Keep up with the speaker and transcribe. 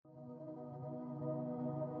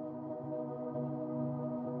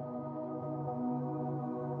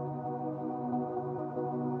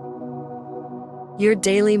Your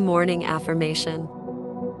Daily Morning Affirmation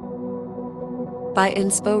by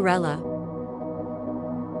Insporella.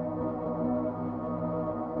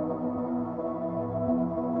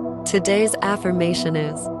 Today's affirmation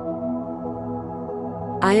is: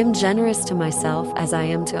 I am generous to myself as I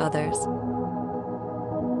am to others.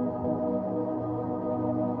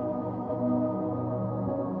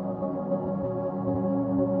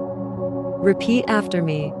 Repeat after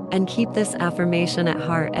me and keep this affirmation at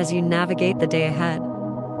heart as you navigate the day ahead.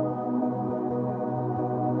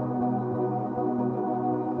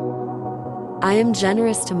 I am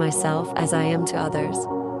generous to myself as I am to others.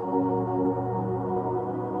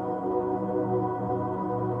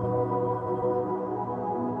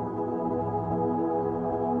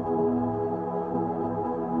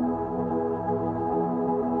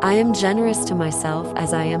 I am generous to myself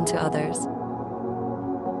as I am to others.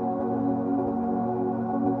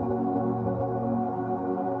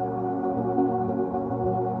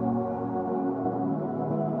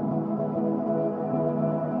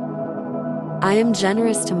 I am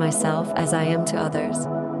generous to myself as I am to others.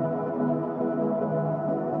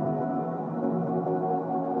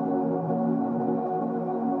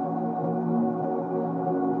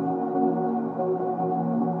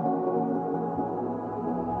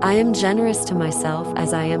 I am generous to myself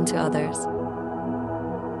as I am to others.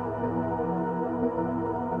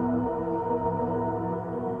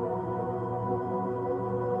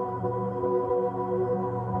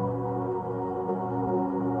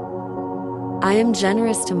 I am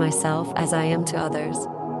generous to myself as I am to others.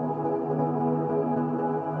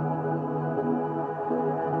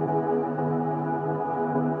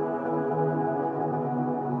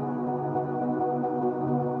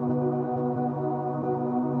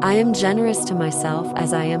 I am generous to myself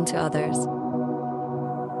as I am to others.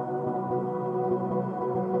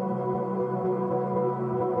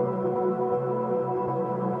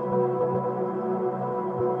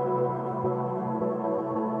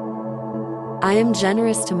 I am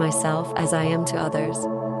generous to myself as I am to others.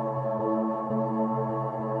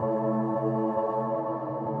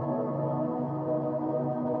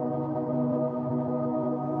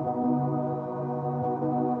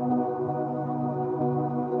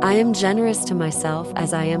 I am generous to myself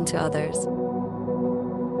as I am to others.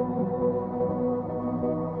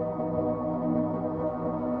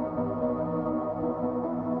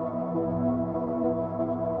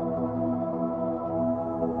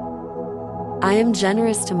 I am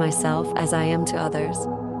generous to myself as I am to others.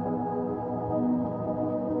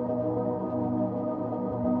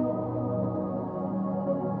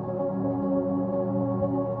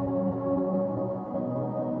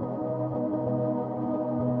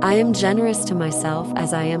 I am generous to myself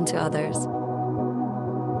as I am to others.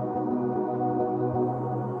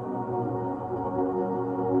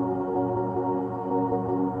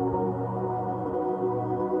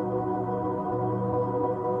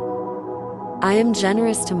 I am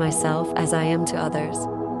generous to myself as I am to others.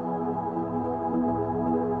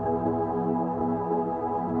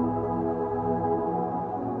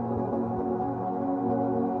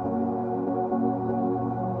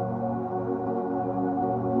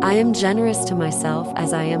 I am generous to myself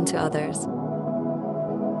as I am to others.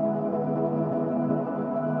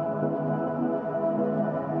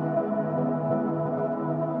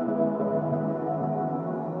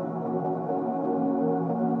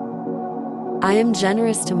 I am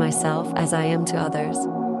generous to myself as I am to others.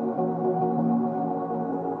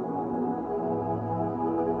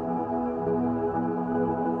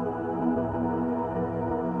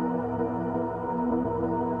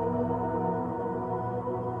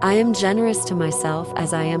 I am generous to myself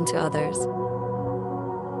as I am to others.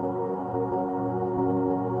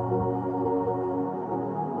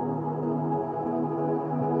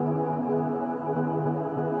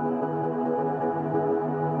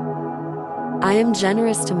 I am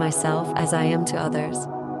generous to myself as I am to others.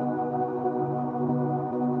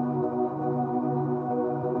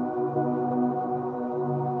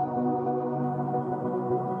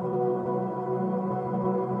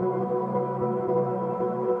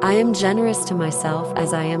 I am generous to myself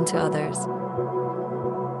as I am to others.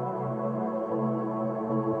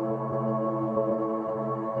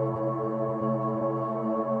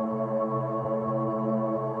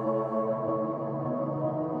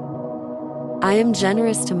 I am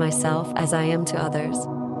generous to myself as I am to others.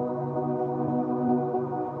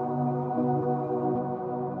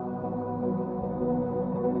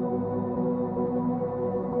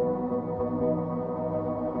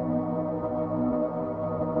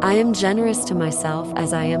 I am generous to myself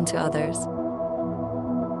as I am to others.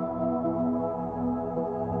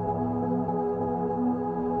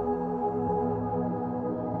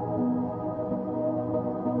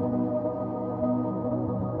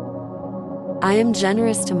 I am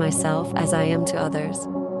generous to myself as I am to others.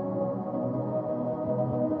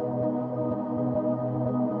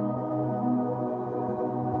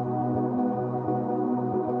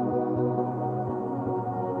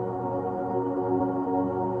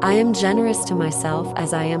 I am generous to myself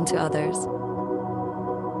as I am to others.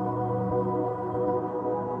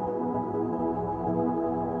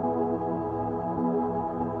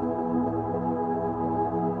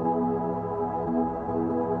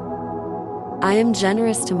 I am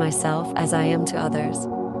generous to myself as I am to others.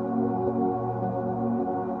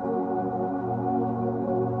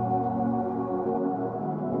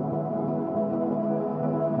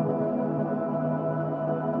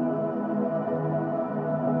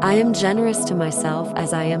 I am generous to myself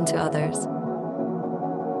as I am to others.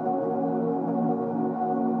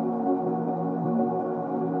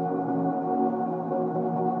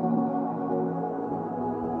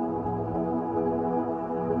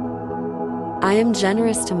 I am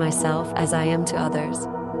generous to myself as I am to others.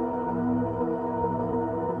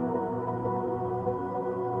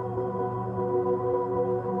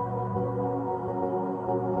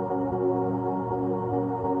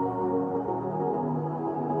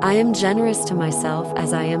 I am generous to myself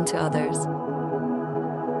as I am to others.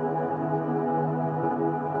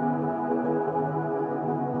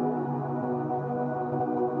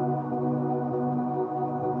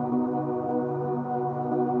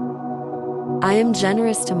 I am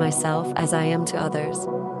generous to myself as I am to others.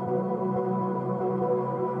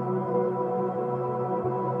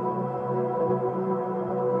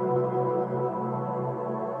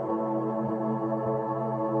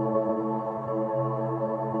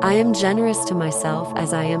 I am generous to myself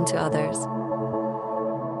as I am to others.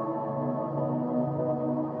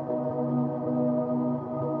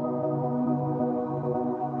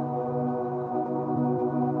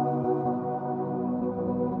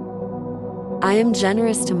 I am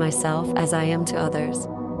generous to myself as I am to others.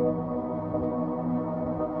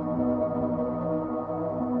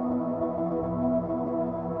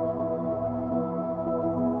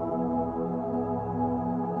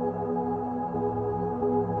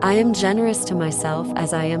 I am generous to myself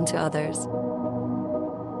as I am to others.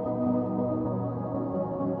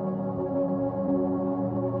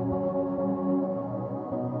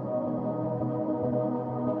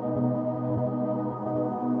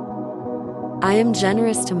 I am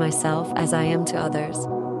generous to myself as I am to others.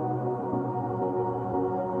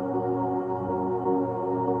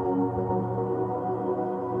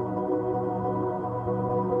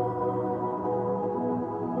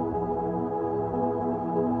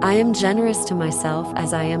 I am generous to myself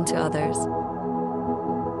as I am to others.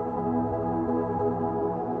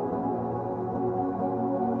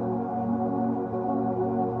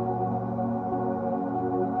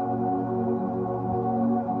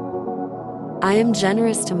 I am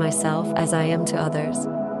generous to myself as I am to others.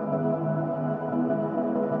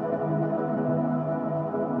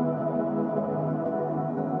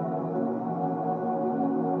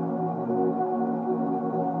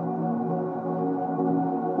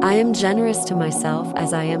 I am generous to myself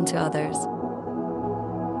as I am to others.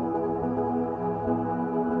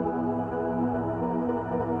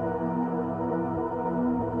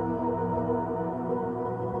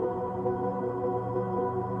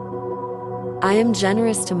 I am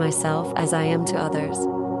generous to myself as I am to others.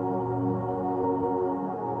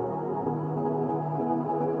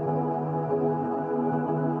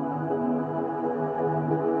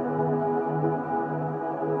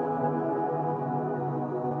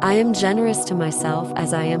 I am generous to myself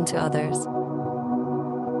as I am to others.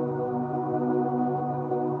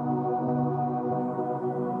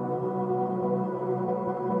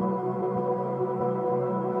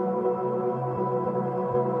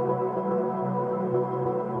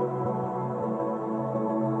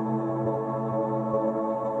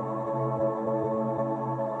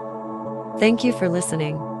 Thank you for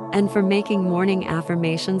listening and for making morning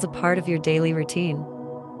affirmations a part of your daily routine.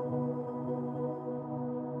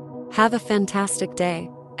 Have a fantastic day,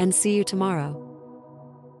 and see you tomorrow.